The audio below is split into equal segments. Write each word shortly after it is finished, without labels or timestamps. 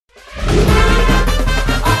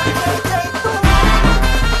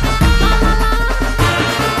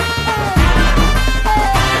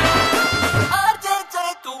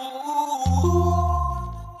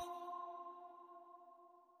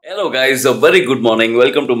guys, a very good morning.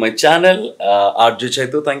 Welcome to my channel, RJ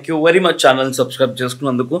Chaitu. Thank you very much. Channel subscribe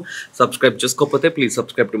చేసుకున్నందుకు. Subscribe చేసుకోకపోతే please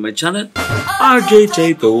subscribe to my channel, RJ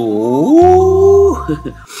Chaitu.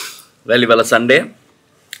 Well, ఇవాళ Sunday.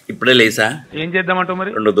 ఇప్పుడే లేసా. ఏం చేద్దామంటావు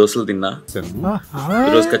మరి? 2 దోసలు తిన్నా.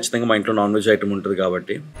 ఈరోజు ఖచ్చితంగా మా ఇంట్లో నాన్ వెజ్ ఐటమ్ ఉంటుంది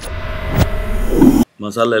కాబట్టి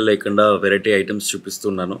మసాలా లేకుండా వెరైటీ ఐటమ్స్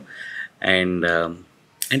చూపిస్తున్నాను. అండ్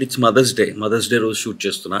ఇట్స్ మదర్స్ డే రోజు షూట్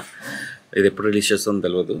చేస్తున్నా. ఇది ఎప్పుడు రిలీజ్ చేస్తుందో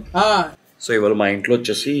తెలియదు. సో ఇవాళ మా ఇంట్లో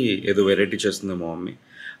వచ్చేసి ఏదో వెరైటీ చేస్తుంది మా మమ్మీ.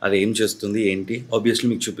 అది ఏం చేస్తుంది ఏంటి ఆబ్వియస్లీ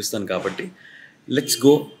మీకు చూపిస్తాను కాబట్టి లెట్స్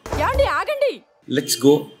గో.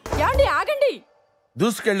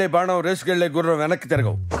 దూసుకెళ్లే బాణం రేసుకెళ్లే గుర్రం వెనక్కి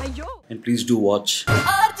తిరగవు. And please do watch.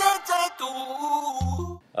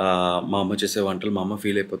 మా అమ్మ చేసే వంటలు మా అమ్మ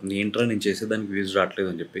ఫీల్ అయిపోతుంది, ఏంట్రా నేను చేసేదానికి వ్యూస్ రావట్లేదు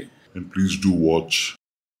అని చెప్పి. And please do watch.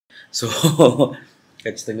 So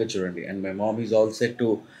ఖచ్చితంగా చూడండి. And my mom is all set to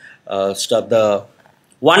start the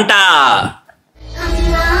వంట.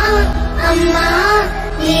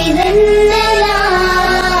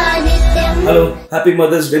 Hello, happy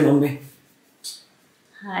mother's day mummy.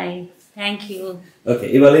 Hi, thank you. Okay,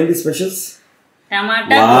 ఇవాళ ఏంటి స్పెషల్స్?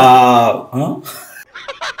 టమాటా.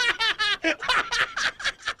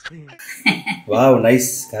 Wow,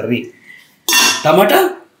 nice curry. టమాటా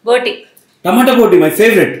బోటి. టమాటా బోటి my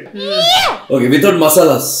favourite. Okay, without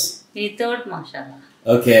masalas. Without masala.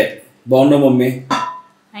 Okay, బాగున్నా mummy.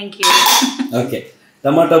 Thank you. Okay,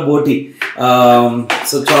 టమాటా బోటి.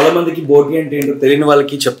 So చాలా మందికి బోటి అంటే ఏంటో తెలియని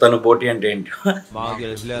వాళ్ళకి చెప్తాను. బోటి అంటే ఏంటో.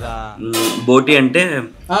 బోటి అంటే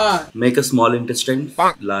make a small intestine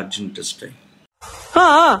large intestine,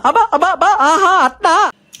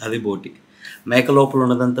 అది బోటి. మేక లోపల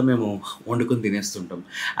ఉన్నదంతా మేము వండుకొని తినేస్తుంటాం.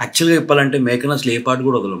 యాక్చువల్గా చెప్పాలంటే మేకను అసలు ఏ పాటు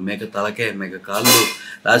కూడా వదలం. మేక తలకే, మేక కాళ్ళు.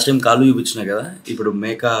 లాస్ట్ టైం కాళ్ళు చూపించిన కదా, ఇప్పుడు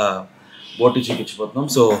మేక బోటి చూపించిపోతున్నాం.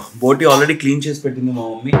 సో బోటి ఆల్రెడీ క్లీన్ చేసి పెట్టింది మా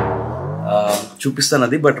మమ్మీ, చూపిస్తాను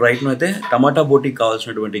అది. బట్ రైట్ నో అయితే టమాటా బోటికి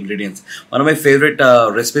కావాల్సినటువంటి ఇంగ్రీడియంట్స్, మన మై ఫేవరెట్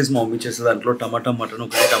రెసిపీస్ మా మమ్మీ చేసే దాంట్లో టమాటా మటన్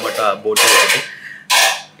ఒకటి, టమాటా బోటి ఒకటి.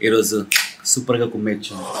 ఈరోజు సూపర్గా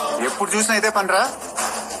కుమ్మేచ్చాము.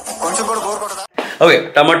 ఓకే,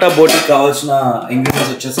 టమాటా బోటికి కావాల్సిన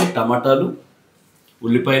ఇంగ్రీడియంట్స్ వచ్చేసి టమాటాలు,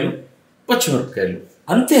 ఉల్లిపాయలు, పచ్చిమిరపకాయలు,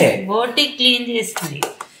 అంతే. బోటి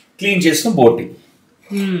క్లీన్ చేసిన బోటి.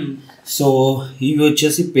 సో ఇవి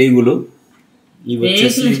వచ్చేసి పేగులు. ఇవి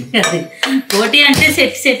వచ్చేసి బోటి అంటే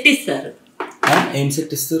సెట్ ఇస్తారు. ఏం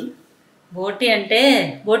సెట్ ఇస్తారు? బోటి అంటే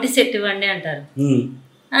బోటి సెట్ ఇవ్వండి అంటారు.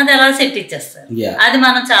 అది అలా సెట్ ఇచ్చేస్తారు. అది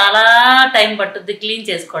మనం చాలా టైం పట్టుద్ది క్లీన్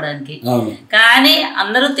చేసుకోవడానికి. కానీ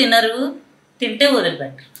అందరూ తినరు, తింటే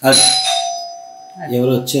వదిలిపెట్టరు.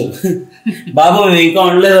 ఎవరు వచ్చారు? బాబు ఇంకా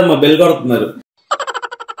వండలేదమ్మా, బెల్ కొడుతున్నారు.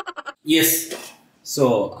 ఎస్, సో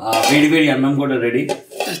వేడి వేడి అన్నం కూడా రెడీ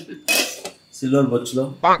సిల్వర్ బొచ్చులో,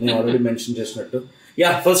 నేను ఆల్రెడీ మెన్షన్ చేసినట్టు. యా,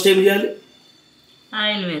 ఫస్ట్ ఏం చేయాలి?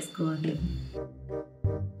 ఆయిల్ వేసుకోవాలి.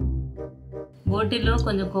 బోటిలో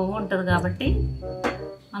కొంచెం కొవ్వు ఉంటుంది కాబట్టి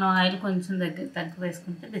మనం ఆయిల్ కొంచెం తక్కువ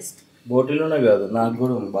వేసుకుంటే బెస్ట్. బోటిలోనే కాదు, నాకు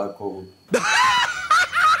కూడా ఉంది బాగా కొవ్వు.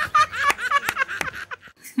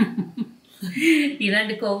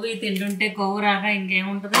 ఇలాంటి కొవ్వు తింటుంటే కొవ్వు రాక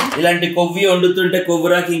ఇంకేముంటది? ఇలాంటి కొవ్వు వండుతుంటే కొవ్వు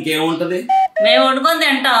రాక ఇంకేముంటది? మేము వండుకొని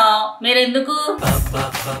తింటాం, మీరు ఎందుకు?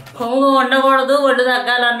 కొవ్వు వండకూడదు, ఒళ్ళు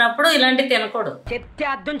తగ్గాలన్నప్పుడు ఇలాంటి తినకూడదు, చెప్తే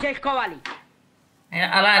అర్థం చేసుకోవాలి.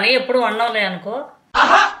 అలా అని ఎప్పుడు వండలే అనుకో.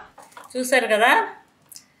 చూసారు కదా,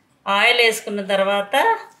 ఆయిల్ వేసుకున్న తర్వాత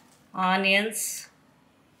ఆనియన్స్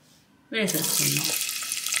వేసేసుకున్నాం.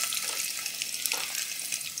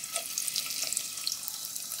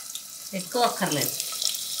 ఎక్కువ అక్కర్లేదు,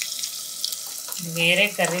 వేరే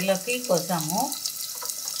కర్రీలోకి కోసాము.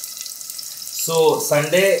 సో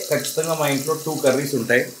సండే ఖచ్చితంగా మా ఇంట్లో 2 కర్రీస్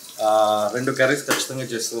ఉంటాయి. 2 కర్రీస్ ఖచ్చితంగా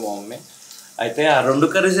చేస్తుంది మా మమ్మీ. అయితే ఆ 2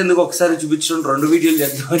 కర్రీస్ ఎందుకు ఒకసారి చూపించడం, 2 వీడియోలు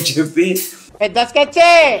చేద్దామని చెప్పి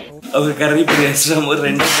ఒక కర్రీ ఇప్పుడు వేస్తున్నాము.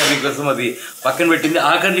 2వ కర్రీ కోసం అది పక్కన పెట్టింది.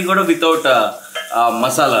 ఆ కర్రీ కూడా వితౌట్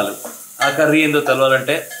మసాలాలు. ఆ కర్రీ ఏందో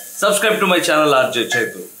తెలవాలంటే subscribe to my channel RJ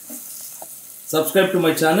Chaitu. Subscribe to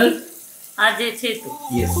my channel RJ Chaitu.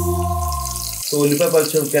 Yes. So ఉల్లిపాయ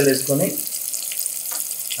పచ్చిమిరపకాయలు వేసుకొని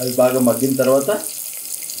అది బాగా మగ్గిన తర్వాత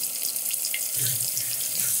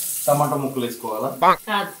టమాటా ముక్కలు వేసుకోవాలా?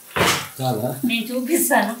 కాదా, నేను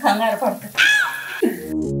చూపిస్తాను, కంగారు పడతా.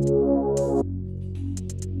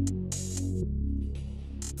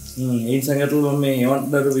 ఏం సంగతులు మమ్మీ,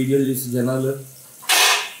 ఏమంటున్నారు వీడియోలు చూసి జనాలు?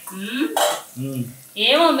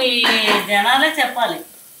 ఏమో మీ జనాలే చెప్పాలి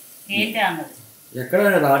ఏంటి అన్నది. ఎక్కడ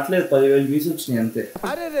రావట్లేదు, 10,000 వ్యూస్ వచ్చినాయి అంతే.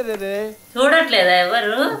 చూడట్లేదా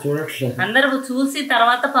ఎవరు? చూడట్లేదు. అందరూ చూసి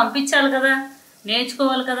తర్వాత పంపించాలి కదా,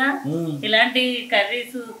 నేర్చుకోవాలి కదా. ఇలాంటి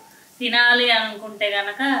కర్రీస్ తినాలి అనుకుంటే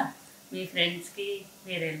గనక మీ ఫ్రెండ్స్కి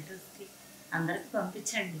మీ రిలేటివ్స్కి అందరికి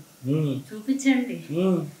పంపించండి, చూపించండి.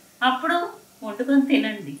 అప్పుడు వండుకొని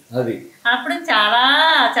తినండి. అప్పుడు చాలా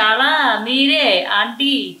చాలా మీరే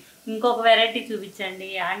ఆంటీ ఇంకొక వెరైటీ చూపించండి,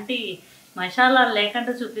 ఆంటీ మసాలాలు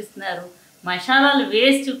లేకుండా చూపిస్తున్నారు, మసాలాలు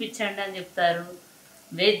వేసి చూపించండి అని చెప్తారు.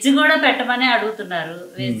 వెజ్ కూడా పెట్టమని అడుగుతున్నారు.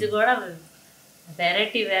 వెజ్ కూడా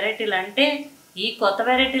వెరైటీలు అంటే ఈ కొత్త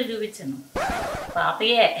వెరైటీలు చూపించను,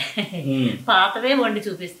 పాతవే వండి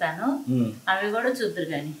చూపిస్తాను. అవి కూడా చూద్దరు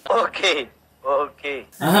కానీ.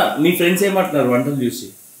 మీ ఫ్రెండ్స్ ఏమంటున్నారు వంటలు చూసి?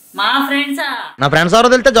 మా ఫ్రెండ్సా? నా ఫ్రెండ్స్ ఎవరో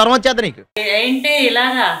తెలితే జ్వరం వచ్చేది నీకు. ఏంటే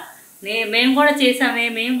ఇలాగా మేము కూడా చేసామే,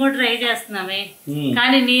 మేము కూడా ట్రై చేస్తున్నామే,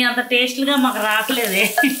 కానీ నీ అంత టేస్ట్గా మాకు రావట్లేదే.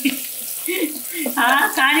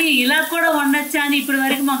 కానీ ఇలా కూడా వండొచ్చా అని ఇప్పటి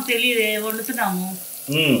వరకు మాకు తెలియదే. వండుతున్నాము,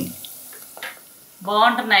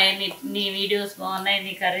 బాగుంటున్నాయి. నీ వీడియోస్ బాగున్నాయి,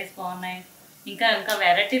 నీ కర్రీస్ బాగున్నాయి, ఇంకా ఇంకా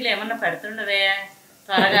వెరైటీలు ఏమన్నా పెడుతుండవే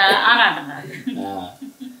త్వరగా అని అంటున్నారు.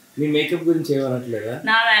 మీ మేకప్ గురించి ఏమనట్లేదా?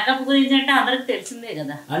 నా మేకప్ గురించి అంటే అందరికి తెలిసిందే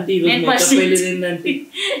కదా.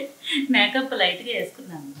 మేకప్ లైట్ గా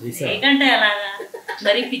వేసుకున్నాను, ఏంటంటే అలాగా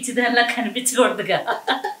మరి పిచ్చిదానిలా కనిపించకూడదుగా.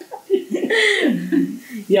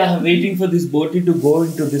 Yeah, waiting for this Botti to go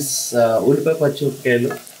into this ఉల్లిపాయ పచ్చిమిరపకాయలు.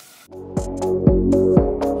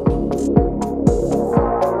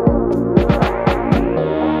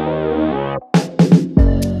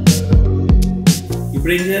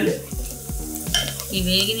 ఇప్పుడు ఏం చేయాలి? ఈ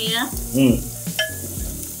వేగినయా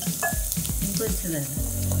ఇంకొచ్చింది.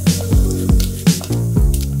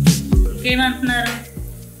 ఇంకేమంటున్నారు?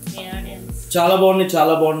 చాలా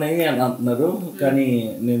బాగున్నాయి అని అంటున్నారు. కానీ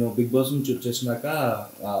నేను బిగ్ బాస్ నుంచి వచ్చేసినాక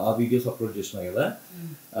ఆ వీడియోస్ అప్లోడ్ చేసినా కదా,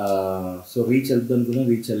 సో రీచ్ వెళ్తుంది అనుకున్నా,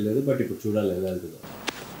 రీచ్ వెళ్ళలేదు. బట్ ఇప్పుడు చూడాలి ఎలా వెళ్తుందో.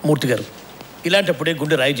 మూర్తి గారు ఇలాంటప్పుడే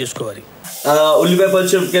గుండె రాయి చేసుకోవాలి. ఉల్లిపాయ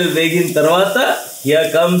పచ్చిమిరపకాయలు వేగిన తర్వాత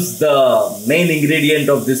here comes the main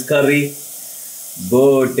ingredient of this curry,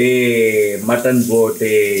 బోటి, మటన్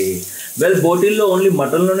బోటి. వెల్, బోటీల్లో ఓన్లీ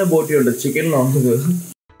మటన్లోనే బోటి ఉంటుంది, చికెన్లో ఉండదు.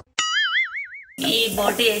 ఈ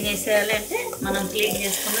బోటి ఏం చేసేయాలి అంటే మనం క్లీన్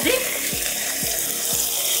చేసుకున్నది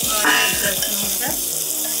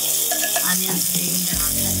ఆనియన్స్ వేగిన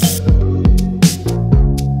తర్వాత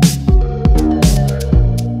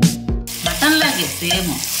మటన్ లాగే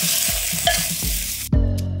సేమ్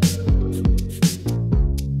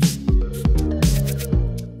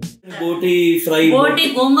బోటి ఫ్రై, బోటి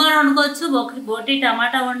గోంగూర వండుకోవచ్చు, బోటి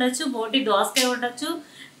టమాటా వండొచ్చు, బోటి దోసకాయ వండొచ్చు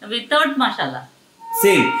వితౌట్ మసాలా.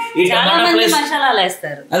 సేమ్ ఈ టమాటా ప్లేస్ మసాలాలు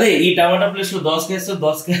వేస్తారు. అదే ఈ టమాటా ప్లేస్ లో దోసకాయ వేస్తే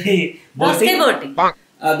దోసకాయ బోటి,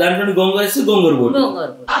 దాంట్లో గోంగూర వేస్తే గోంగూర బోటి,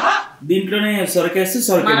 దీంట్లోనే సొరకాయ వేస్తే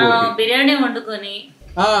సొరకాయ బోటి. మనం బిర్యానీ వండుకొని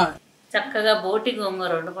చక్కగా బోటి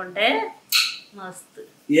గోంగూర వండుకుంటే మస్తు.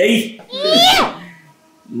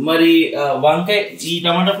 మరి వంకాయ, ఈ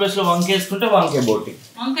టమాటా ప్లేస్ లో వంకాయ వేసుకుంటే వంకాయ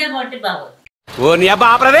బోటి బాగోదు.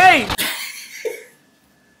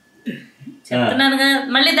 చెప్తున్నానుగా,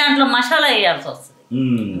 మళ్ళీ దాంట్లో మసాలా వేయాల్సి వస్తుంది.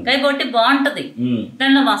 వంకాయ బోటి బాగుంటది,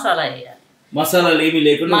 దాంట్లో మసాలా వేయాలి. మసాలాలు ఏమి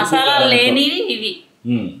లేకుండా, మసాలా లేనివి ఇవి.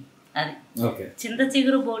 అది చింత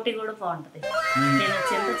చిగురు బోటి కూడా బాగుంటది. నేను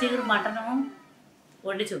చింత చిగురు మటన్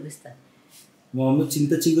వండి చూపిస్తాను. మా మమ్మీ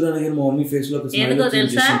చింత చిగురు అనగానే మా మమ్మీ ఫేస్ లో ఎందుకో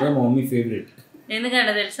తెలుసా? మా మమ్మీ ఫేవరెట్.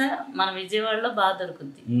 ఎందుకంటే తెలుసా, మన విజయవాడలో బాగా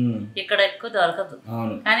దొరుకుద్ది, ఇక్కడ ఎక్కువ దొరకదు.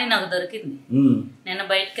 కానీ నాకు దొరికింది. నేను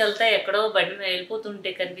బయటకు వెళ్తే ఎక్కడో బండి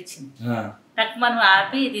వెళ్ళిపోతుంటే కనిపించింది, టక్ మనం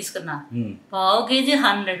ఆపి తీసుకున్నా. పావు కేజీ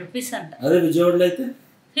 100 రూపీస్ అంట. అదే విజయవాడలో అయితే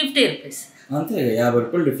 50 రూపీస్ అంతే, 50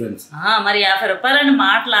 రూపాయలు డిఫరెన్స్. మరి 50 రూపాయలని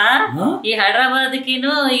మాటలా? ఈ హైదరాబాద్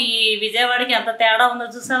కిను ఈ విజయవాడకి ఎంత తేడా ఉందో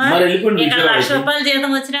చూసావా? ఇక్కడ 1,00,000 రూపాయలు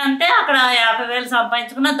జీతం వచ్చినా అంటే అక్కడ 50,000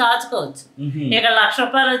 సంపాదించుకున్నా దాచుకోవచ్చు. ఇక్కడ 1,00,000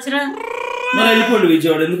 రూపాయలు వచ్చినా వెళ్ళిపోండి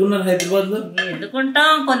విజయవాడ. ఎందుకున్నారు హైదరాబాద్ లో?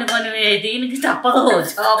 ఎందుకుంటాం, కొన్ని దీనికి తప్పదు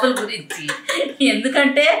జాబుల గురించి.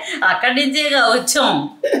 ఎందుకంటే అక్కడి నుంచే వచ్చాం.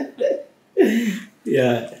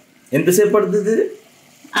 ఎంతసేపు పడుతుంది?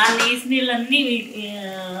 ఆ నీసు నీళ్ళన్నీ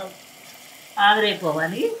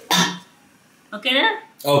ఆవిరైపోవాలి. ఓకేనా?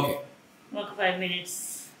 ఓకే, ఒక 5 minutes.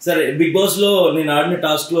 సరే, బిగ్ బాస్ లో నేను ఆడిన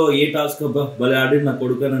టాస్క్ లో ఏ టాస్క్ భలే ఆడి నా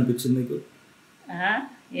కొడుకు అని అనిపించింది నీకు?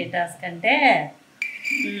 ఏ టాస్క్ అంటే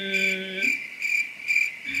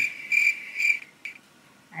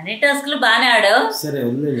అన్ని టాస్క్లు బాగానే ఆడావు. సరే,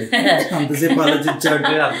 అంతసేపు ఆలోచించాడు.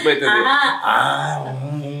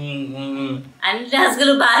 అన్ని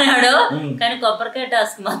టాస్కులు బాగానే ఆడావు, కానీ కొబ్బరికాయ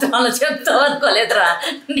టాస్క్ మాత్రం అలా చెప్తావు అనుకోలేదురా.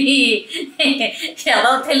 నీ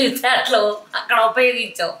ఎలా తెలియదు అట్లా అక్కడ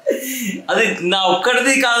ఉపయోగించావు. అది నా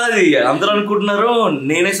ఒక్కడిది కాదు, అది అందరూ అనుకుంటున్నారు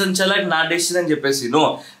నేనే సంచాలక్, నా డెసిషన్ అని చెప్పేసి. నో,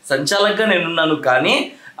 సంచాలక్గా నేనున్నాను. కానీ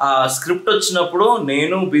ఆ స్క్రిప్ట్ వచ్చినప్పుడు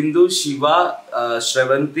నేను, బిందు, శివ,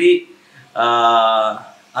 శ్రవంతి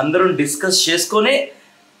అందరం డిస్కస్ చేసుకొని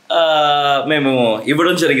మేము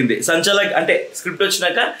ఇవ్వడం జరిగింది. సంచాలక్ అంటే స్క్రిప్ట్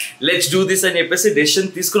వచ్చినాక లెట్స్ డూ దిస్ అని చెప్పేసి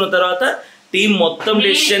డెసిషన్ తీసుకున్న తర్వాత టీం మొత్తం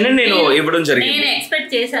డెసిషన్ నేను ఇవ్వడం జరిగింది. నేను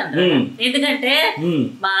ఎక్స్పెక్ట్ చేశాను, ఎందుకంటే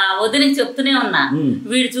మా వదిలికి చెప్తూనే ఉన్నా,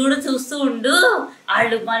 వీడు చూస్తూ ఉండు,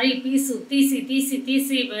 వాళ్ళు మరి పీసు తీసి తీసి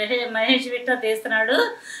తీసి మహేష్ విట్ట తీస్తున్నాడు,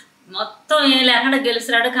 మొత్తం ఏం లేకుండా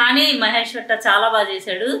గెలుస్తున్నాడు. కానీ మహేష్ విట్ట చాలా బాగా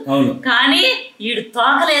చేశాడు, కానీ వీడు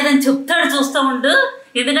తోకలేదని చెప్తాడు, చూస్తూ ఉండు,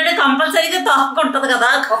 ఎందుకంటే కంపల్సరీగా తోకుంటది కదా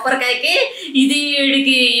కొబ్బరికాయకి, ఇది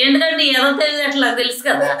వీడికి ఎందుకంటే ఏదో తెలియదు అట్లా తెలుసు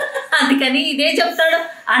కదా, అందుకని ఇదే చెప్తాడు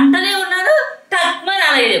అంటనే ఉన్నాడు. తక్కువని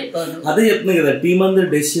అలాగే చెప్తాను, అదే చెప్తున్నా కదా, టీం అందరి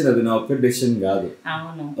డెసిషన్, అది నా ఒక్క డెసిషన్ కాదు.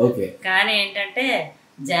 అవును, ఓకే. కానీ ఏంటంటే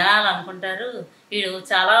జనాలు అనుకుంటారు వీడు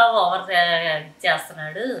చాలా ఓవర్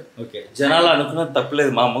చేస్తున్నాడు. ఓకే, జనాలు అనుకున్నది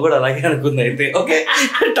తప్పలేదు, మా అమ్మ కూడా అలాగే అనుకుంది. అయితే ఓకే,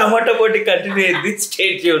 టమాటో పోటీ కంటిన్యూ అయింది. Stay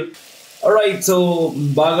tune. రైట్, సో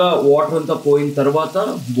బాగా వాటర్ అంతా పోయిన తర్వాత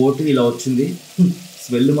బోటి ఇలా వచ్చింది.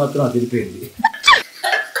 స్మెల్ మాత్రం అదిరిపోయింది.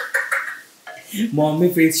 మా మమ్మీ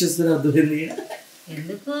ఫేస్ చేస్తే అర్థమైంది.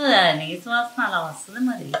 ఎందుకు నీసు వాసన అలా వస్తుంది,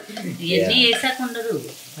 మరి ఇవన్నీ వేసాక ఉండదు,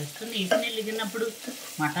 ఫస్ట్ నీసు నీళ్ళు ఎగిరినప్పుడు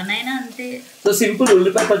మటన్ అయినా అంతే. సో సింపుల్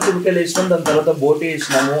ఉల్లిపాయ పచ్చిమిరపకాయలు వేసినాం, దాని తర్వాత బోటి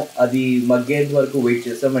వేసినాము, అది మగ్గేంత వరకు వెయిట్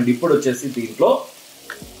చేస్తాం. అండ్ ఇప్పుడు వచ్చేసి దీంట్లో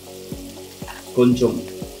కొంచెం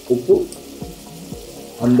ఉప్పు,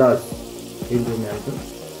 అందాజ్ ఏంటి అంటే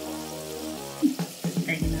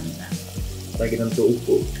తగినంత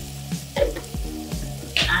ఉప్పు,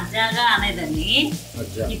 అజాగా అనేదాన్ని,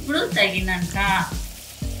 ఇప్పుడు తగినంత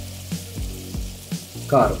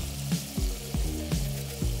కారం,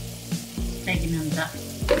 తగినంత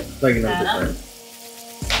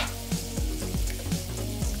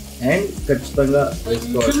అండ్ ఖచ్చితంగా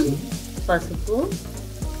వేసుకోవాలి పసుపు,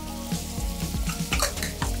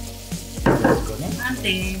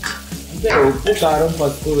 అంతే. అంటే ఉప్పు కారం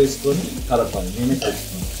పసుపు వేసుకొని కలపాలి. నేనే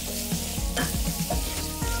కలుపుతాను.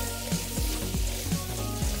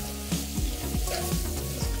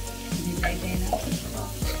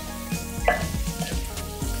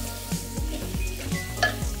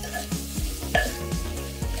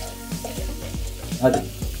 అది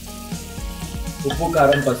ఉప్పు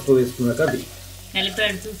కారం పసుపు వేసుకున్నాక అది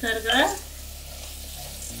కలిపాడు, చూసారు కదా,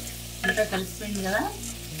 అంతా కలిసిపోయింది కదా,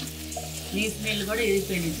 నీసు నీళ్ళు కూడా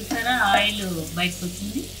ఎదిగిపోయింది, చూసారా, ఆయిల్ బయటకు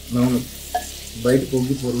వచ్చింది. అవును, బయట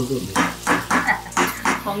పొంగి పొర్లుతుంది.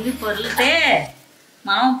 పొంగి పొర్లితే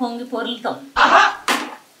మనం పొంగి పొర్లుతాం.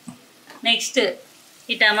 నెక్స్ట్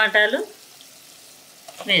ఈ టమాటాలు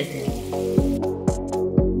వేసేది,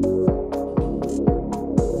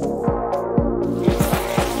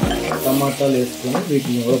 టమాటాలు వేసుకొని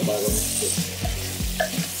వీటిని కూడా బాగా మిక్స్ చేస్తాం.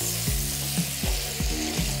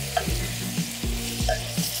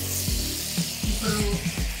 ఇప్పుడు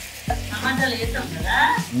టమాటాలు వేసాం కదా,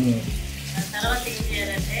 తర్వాత ఏం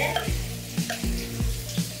చేయాలంటే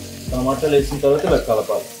టమాటాలు వేసిన తర్వాత ఇలా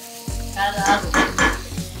కలపాలి. కాదు,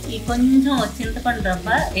 ఈ కొంచెం చింతపండు రవ్వ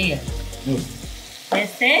వేయాలి,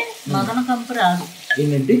 వేస్తే మదన కంపు రాదు.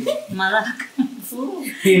 ఏంటంటే మదన కంపు,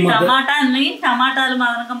 టమాటాలు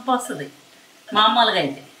మదన కంపు వస్తుంది. మామూలుగా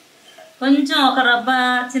అయితే కొంచెం ఒక రవ్వ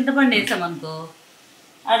చింతపండు వేసామనుకో,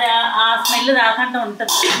 అది ఆ స్మెల్ రాకుండా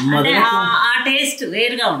ఉంటుంది, అంటే ఆ టేస్ట్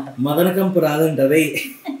వేరుగా ఉంటుంది. మదన కంపు రాదంట, అదే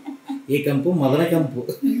ఏ కంపు, మదన కంపు.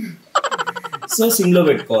 సో సిమ్ లో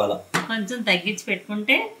పెట్టుకోవాలా, కొంచెం తగ్గించి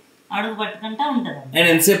పెట్టుకుంటే అడుగు పట్టుకుంటా ఉంటుంది. అండ్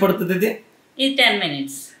ఎంతసేపు పడుతుంది ఇది? ఇది 10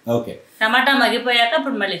 minutes. ఓకే, టమాటా మగ్గిపోయాక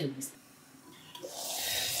ఇప్పుడు మళ్ళీ చూపిస్తాం.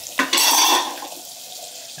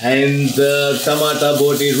 అండ్ టమాటా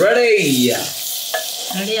బోటి రెడీ.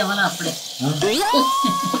 రెడీ అవ్వాలి అప్పుడే.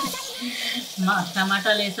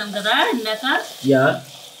 టమాటాలు వేసాం కదా ఇందాక,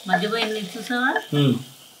 మగ్గిపోయింది చూసావా,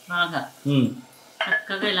 బాగా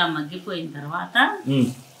చక్కగా ఇలా మగ్గిపోయిన తర్వాత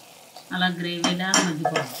అలా గ్రేవీలా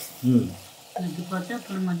మగ్గిపోతే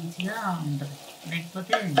అప్పుడు మంచిగా ఉంటుంది.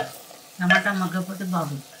 లేకపోతే టమాటా మగ్గకపోతే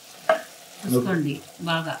బాగుంది. చూసుకోండి,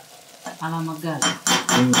 బాగా అలా మగ్గాలి.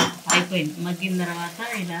 అయిపోయింది, మగ్గిన తర్వాత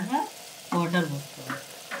ఇలాగా వాటర్ పోసుకోవాలి.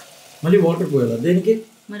 మళ్ళీ వాటర్ పోయాలా దేనికి?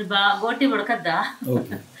 మరి బోటి ఉడకద్దా?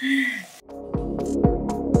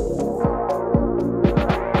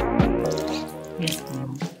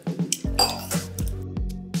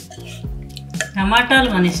 టమాటాలు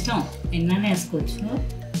మన ఇష్టం, ఎన్నైనా వేసుకోవచ్చు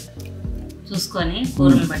చూసుకొని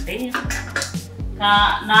కూరని బట్టి.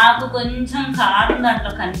 నాకు కొంచెం కారం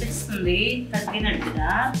దాంట్లో కనిపిస్తుంది తగ్గినట్టుగా.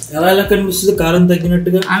 ఎలా కనిపిస్తుంది కారం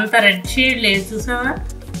తగ్గినట్టుగా? అంత రెడ్ షేడ్ లేదు చూసావా,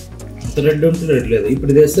 అంత రెడ్ ఉంటే రెడ్ లేదు,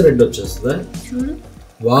 ఇప్పుడు వేస్తే రెడ్ వచ్చేస్తుందా? చూడు,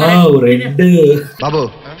 వావ్ రెడ్. బాబు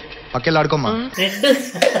పక్కెళ్ళాడుకోమ్మా. రెడ్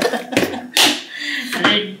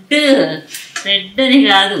రెడ్ రెడ్ అని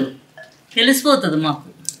కాదు, తెలిసిపోతుంది మాకు.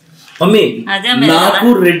 మమ్మీ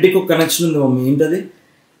నాకు రెడ్ కి ఒక కనెక్షన్ ఉంది మమ్మీ. ఏంటది?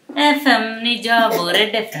 ఎఫ్ఎం నీ జాబ్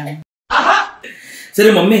రెడ్ ఎఫ్ఎం. సరే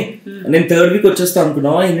మమ్మీ, నేను థర్డ్ వీక్ వచ్చేస్తా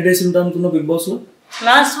అనుకున్నావా? ఎన్ని డేస్ ఉంటా అనుకున్నావు బిగ్ బాస్ లో?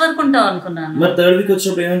 లాస్ట్ వరకు ఉంటావు అనుకున్నాను. మరి థర్డ్ వీక్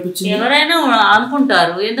వచ్చినప్పుడు ఏమనిపించింది? ఎవరైనా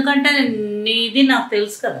అనుకుంటారు, ఎందుకంటే నీది నాకు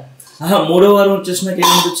తెలుసు కదా. మూడో వారం వచ్చేసినాక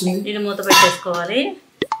ఏమనిపించింది? ఇది మూత పెట్టేసుకోవాలి.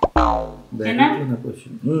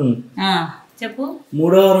 చెప్పు.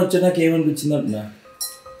 మూడో వారం వచ్చాక ఏమనిపించింది అంటున్నా?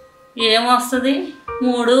 ఏమొస్తుంది,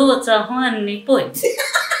 మూడు ఉత్సాహం అన్ని పోయింది.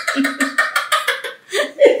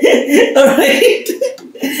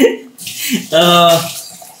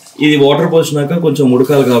 ఇది వాటర్ పోసినాక కొంచెం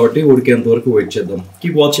ఉడకాలి కాబట్టి ఉడికేంత వరకు వెయిట్ చేద్దాం.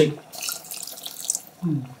 Keep watching.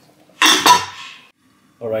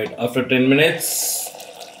 Alright, after 10 minutes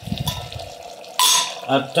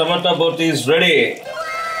our tomato botti is ready.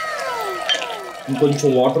 ఇంకొంచెం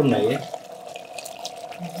వాటర్ ఉన్నాయి.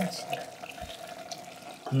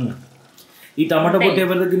 ఈ టమాటా బోటి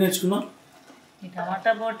ఎవరి దగ్గర నేర్చుకున్నావు? ఈ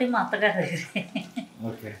టమాటా బోటి మా అత్తగారి దగ్గర.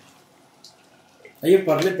 ఓకే, అయ్యో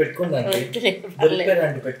పర్లేదు, పెట్టుకోండి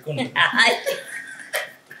పెట్టుకోండి.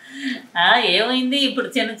 ఏమైంది, ఇప్పుడు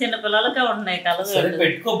చిన్న చిన్న పిల్లలకే ఉన్నాయి కలదు.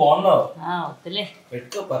 పెట్టుకో, బాగున్నావు. వద్దులే,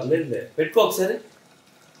 పెట్టుకో, పర్లేదు, పెట్టుకో ఒకసారి.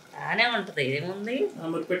 బాగానే ఉంటది, ఏముంది.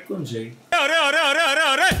 మరి పెట్టుకోండి చెయ్యి.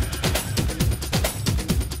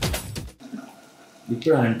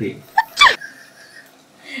 ఇప్పుడు ఆంటీ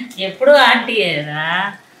ఎప్పుడు ఆంటీ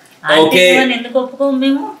ఎందుకు ఒప్పుకోము?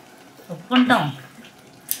 మేము ఒప్పుకుంటాం.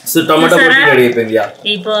 సో టమాటా బోటి రెడీ అయిపోయింది.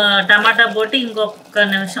 ఈ టమాటా బోటి ఇంకొక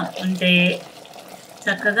నిమిషం ఉంటే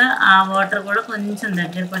చక్కగా ఆ వాటర్ కూడా కొంచెం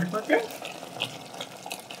దగ్గర పడిపోతే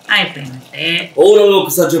అయిపోయినట్టే. ఓవరాల్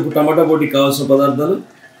ఒకసారి చెప్పు, టమాటా బోటికి కావాల్సిన పదార్థాలు: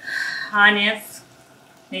 ఆనియన్స్,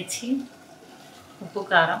 మిర్చి, ఉప్పు,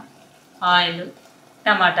 కారం, ఆయిల్,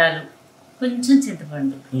 టమాటాలు, కొంచెం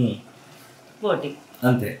చింతపండు, బోటి,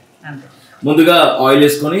 అంతే. అంతే. ముందుగా ఆయిల్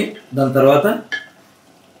వేసుకొని దాని తర్వాత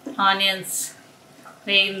ఆనియన్స్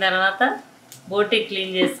వేగిన తర్వాత బోటి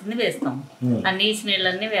క్లీన్ చేసింది వేస్తాం. ఆ నీచు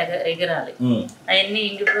నీళ్ళన్నీ ఎగరాలి. అవన్నీ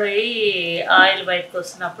ఇంగిపోయి ఆయిల్ బయటకు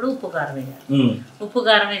వస్తున్నప్పుడు ఉప్పు కారం వేయాలి. ఉప్పు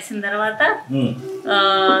కారం వేసిన తర్వాత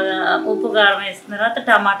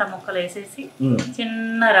టమాటా ముక్కలు వేసేసి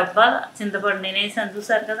చిన్న రబ్బ చింతపండు నేను వేసాను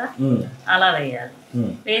చూసారు కదా, అలా వేయాలి.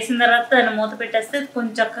 వేసిన తర్వాత దాన్ని మూత పెట్టేస్తే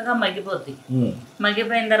కొంచెం చక్కగా మగ్గిపోద్ది.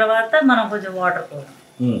 మగ్గిపోయిన తర్వాత మనం కొంచెం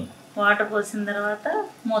వాటర్ పోసిన తర్వాత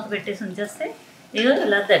మూత పెట్టేసి ఉంచేస్తే ఇగో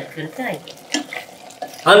ఇలా దగ్గరికి అయిపోయింది.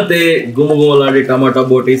 అంతే, గుమగుమలాడే టమాటా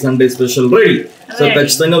బోటి సండే స్పెషల్ రెడీ. సో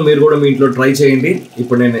ఖచ్చితంగా మీరు కూడా మీ ఇంట్లో ట్రై చేయండి.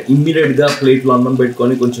 ఇప్పుడు నేను ఇమ్మీడియట్ గా ప్లేట్ లో అన్నం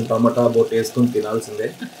పెట్టుకొని కొంచెం టమాటా బోటి వేసుకొని తినాల్సిందే.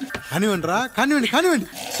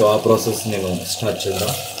 సో ఆ ప్రాసెస్ నేను స్టార్ట్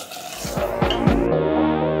చేద్దాం.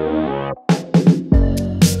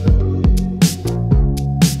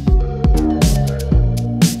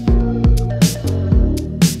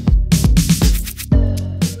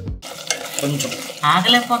 కొంచెం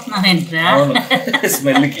ఆగలేకపోతున్నాను ఏంట్రా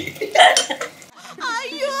స్మెల్కి.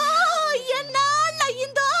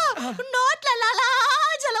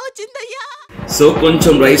 సో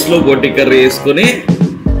కొంచెం రైస్ లో బోటి కర్రీ వేసుకొని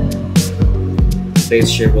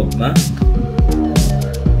టేస్ట్ చేయబోతున్నా.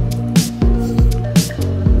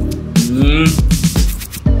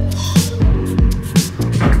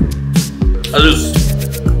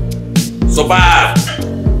 సూపర్.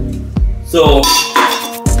 సో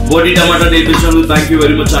బోటి టమాటా నేర్పించినందుకు thank you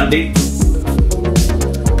very much aunty.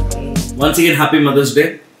 Once again happy mother's day.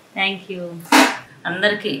 Thank you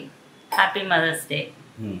అందరికీ. Happy mother's day.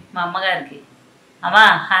 మా అమ్మగారికి, అమ్మా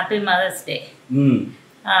హ్యాపీ మదర్స్ డే.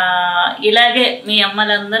 ఇలాగే మీ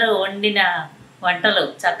అమ్మలందరూ వండిన వంటలు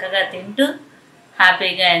చక్కగా తింటూ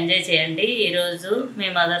హ్యాపీగా ఎంజాయ్ చేయండి ఈరోజు మీ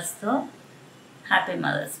మదర్స్తో. హ్యాపీ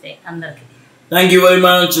మదర్స్ డే అందరికీ. Thank you very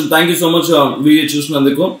much. Thank you so much video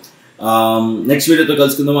చూసినందుకు. నెక్స్ట్ వీడియోతో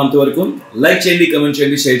కలుసుకుందాం. అంతవరకు లైక్ చేయండి, కమెంట్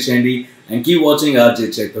చేయండి, షేర్ చేయండి. And keep watching RJ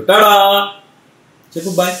Chaitu. Tada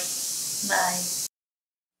చెప్పు. బాయ్. బాయ్.